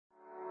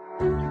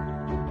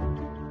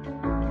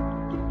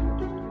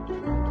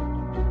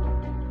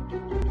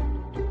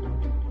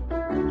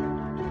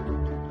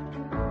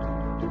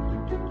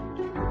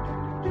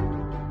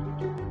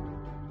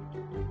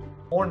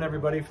morning,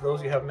 everybody. For those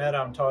of you who haven't met,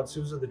 I'm Todd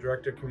Souza, the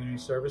Director of Community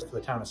Service for the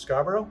town of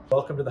Scarborough.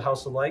 Welcome to the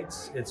House of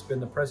Lights. It's been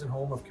the present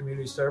home of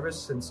community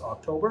service since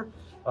October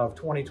of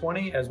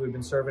 2020, as we've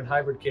been serving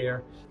hybrid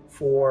care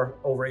for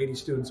over 80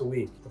 students a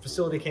week. The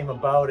facility came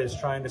about as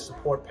trying to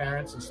support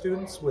parents and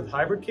students with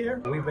hybrid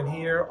care. We've been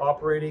here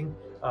operating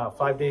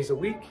 5 days a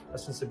week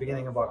since the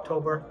beginning of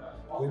October.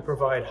 We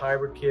provide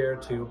hybrid care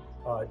to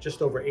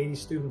just over 80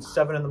 students,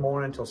 7 in the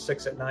morning until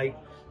 6 at night.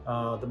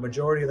 The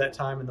majority of that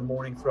time in the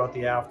morning throughout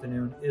the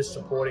afternoon is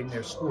supporting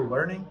their school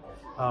learning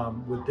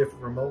with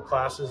different remote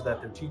classes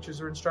that their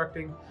teachers are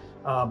instructing,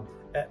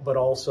 but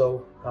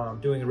also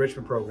doing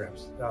enrichment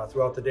programs.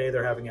 Throughout the day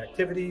they're having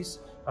activities,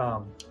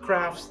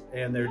 crafts,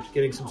 and they're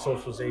getting some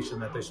socialization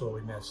that they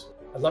sorely miss.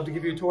 I'd love to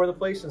give you a tour of the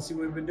place and see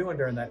what we've been doing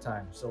during that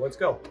time, so let's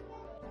go.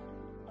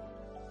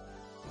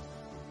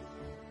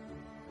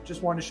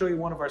 Just wanted to show you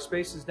one of our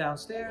spaces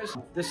downstairs.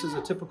 This is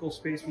a typical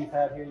space we've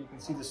had here. You can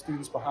see the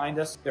students behind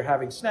us. They're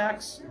having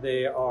snacks.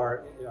 They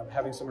are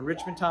having some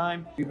enrichment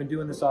time. We've been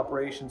doing this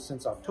operation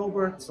since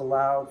October. It's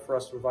allowed for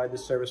us to provide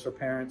this service for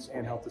parents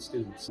and help the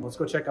students. Let's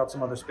go check out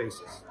some other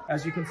spaces.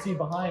 As you can see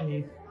behind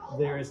me,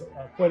 there is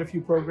quite a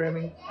few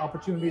programming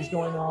opportunities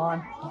going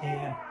on,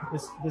 and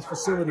this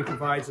facility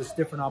provides us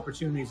different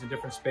opportunities in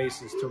different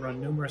spaces to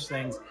run numerous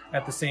things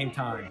at the same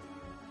time.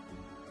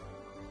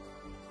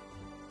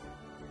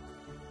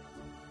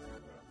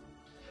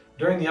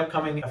 During the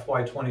upcoming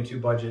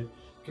FY22 budget,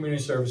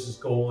 Community Services'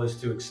 goal is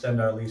to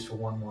extend our lease for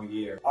 1 more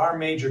year. Our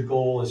major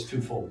goal is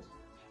twofold.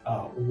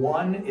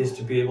 One is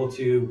to be able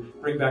to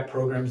bring back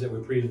programs that we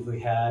previously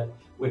had,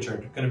 which are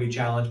going to be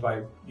challenged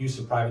by use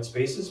of private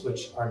spaces,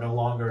 which are no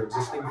longer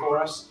existing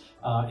for us,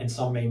 and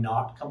some may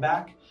not come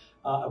back.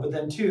 But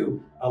then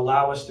two,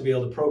 allow us to be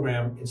able to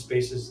program in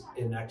spaces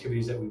and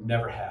activities that we've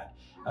never had,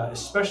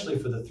 especially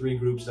for the 3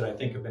 groups that I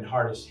think have been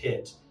hardest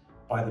hit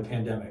by the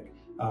pandemic.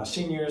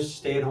 Seniors,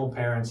 stay-at-home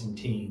parents, and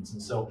teens.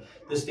 And so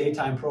this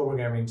daytime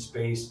programming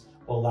space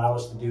will allow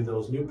us to do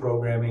those new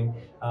programming,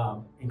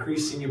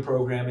 increase senior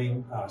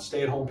programming,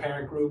 stay-at-home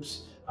parent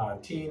groups,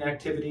 teen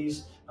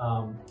activities,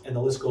 and the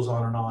list goes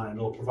on, and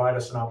it'll provide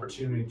us an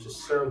opportunity to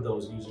serve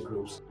those user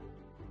groups.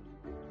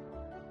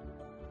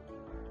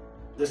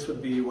 This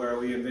would be where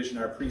we envision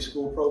our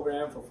preschool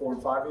program for 4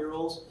 and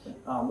 5-year-olds,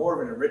 more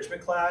of an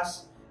enrichment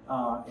class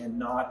and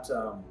not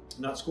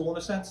school in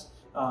a sense.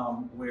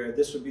 Where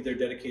this would be their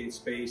dedicated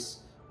space.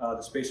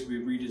 The space would be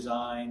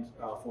redesigned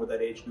for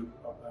that age group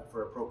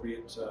for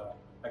appropriate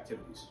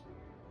activities.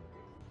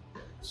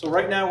 So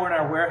right now we're in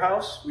our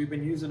warehouse. We've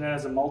been using it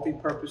as a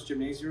multi-purpose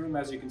gymnasium room,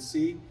 as you can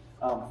see.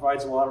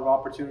 Provides a lot of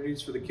opportunities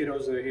for the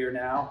kiddos that are here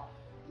now.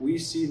 We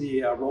see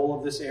the role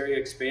of this area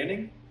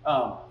expanding.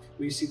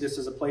 We see this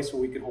as a place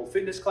where we can hold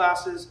fitness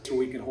classes, where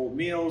we can hold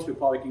meals. We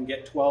probably can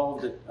get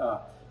 12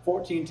 to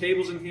 14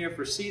 tables in here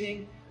for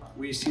seating.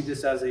 We see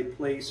this as a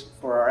place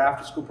for our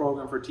after-school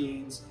program for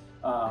teens,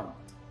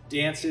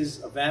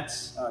 dances,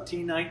 events,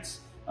 teen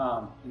nights.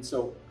 And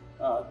so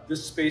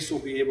this space will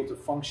be able to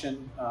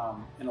function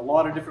in a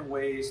lot of different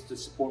ways to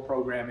support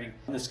programming.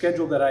 In the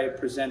schedule that I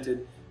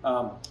presented,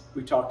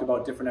 we talked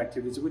about different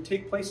activities that would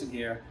take place in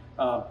here,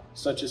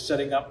 such as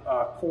setting up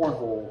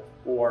cornhole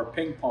or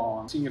ping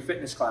pong, senior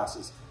fitness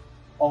classes.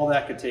 All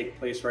that could take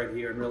place right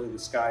here, and really the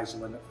sky's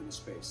the limit for the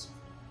space.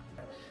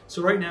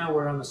 So right now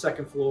we're on the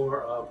 2nd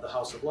floor of the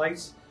House of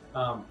Lights.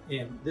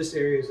 In this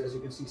area, as you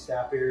can see,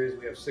 staff areas.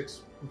 We have 6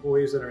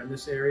 employees that are in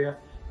this area,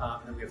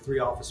 and we have 3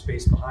 office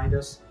space behind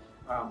us.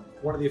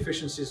 One of the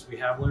efficiencies we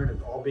have learned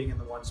is all being in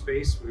the one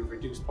space. We've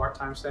reduced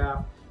part-time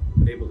staff,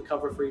 we've been able to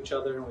cover for each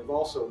other, and we've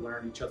also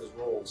learned each other's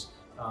roles.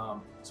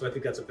 So I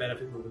think that's a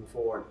benefit moving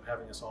forward,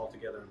 having us all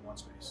together in one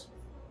space.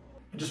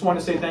 I just want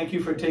to say thank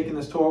you for taking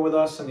this tour with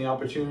us and the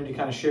opportunity to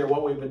kind of share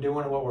what we've been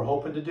doing and what we're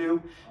hoping to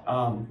do.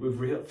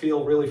 We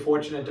feel really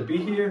fortunate to be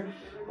here.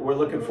 We're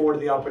looking forward to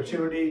the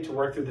opportunity to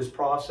work through this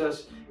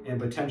process and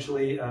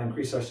potentially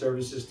increase our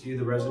services to you,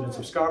 the residents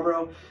of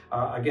Scarborough.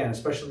 Again,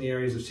 especially in the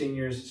areas of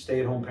seniors,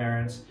 stay-at-home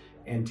parents,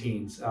 and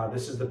teens.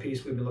 This is the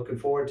piece we've been looking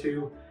forward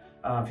to.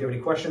 If you have any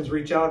questions,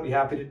 reach out. I'd be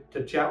happy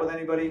to chat with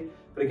anybody.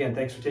 But again,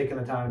 thanks for taking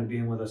the time to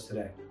be with us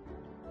today.